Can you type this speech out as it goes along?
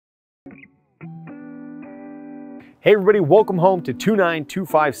Hey everybody, welcome home to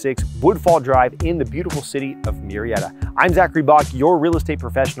 29256 Woodfall Drive in the beautiful city of Murrieta. I'm Zachary Bach, your real estate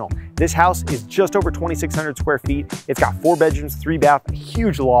professional. This house is just over 2,600 square feet. It's got 4 bedrooms, 3 bath, a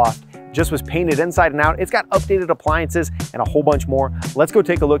huge loft. Just was painted inside and out. It's got updated appliances and a whole bunch more. Let's go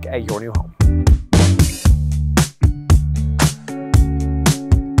take a look at your new home.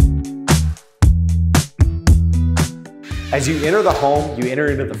 As you enter the home, you enter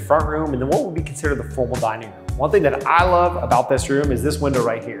into the front room and then what would be considered the formal dining room. One thing that I love about this room is this window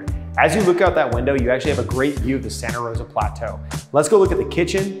right here. As you look out that window, you actually have a great view of the Santa Rosa Plateau. Let's go look at the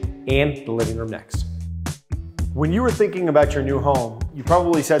kitchen and the living room next. When you were thinking about your new home, you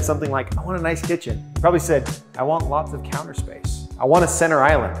probably said something like, I want a nice kitchen. You probably said, I want lots of counter space. I want a center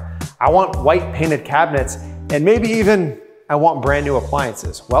island. I want white painted cabinets, and maybe even I want brand new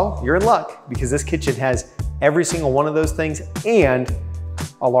appliances. Well, you're in luck because this kitchen has every single one of those things and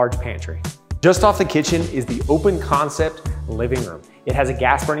a large pantry. Just off the kitchen is the open concept living room. It has a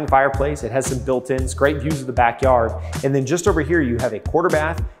gas burning fireplace, it has some built-ins, great views of the backyard, and then just over here you have a quarter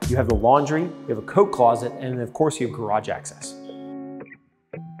bath, you have the laundry, you have a coat closet, and then of course you have garage access.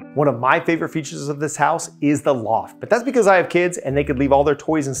 One of my favorite features of this house is the loft, but that's because I have kids and they could leave all their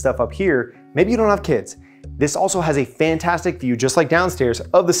toys and stuff up here. Maybe you don't have kids. This also has a fantastic view, just like downstairs,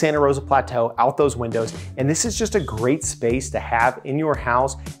 of the Santa Rosa Plateau out those windows, and this is just a great space to have in your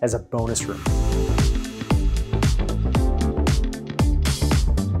house as a bonus room.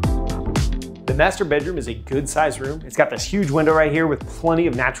 The master bedroom is a good sized room. It's got this huge window right here with plenty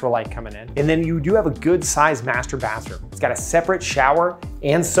of natural light coming in. And then you do have a good sized master bathroom. It's got a separate shower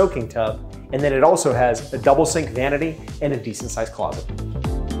and soaking tub, and then it also has a double sink vanity and a decent sized closet.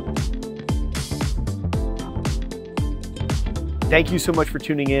 Thank you so much for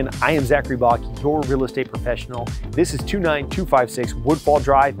tuning in. I am Zachary Bach, your real estate professional. This is 29256 Woodfall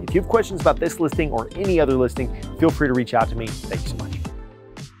Drive. If you have questions about this listing or any other listing, feel free to reach out to me. Thank you so much.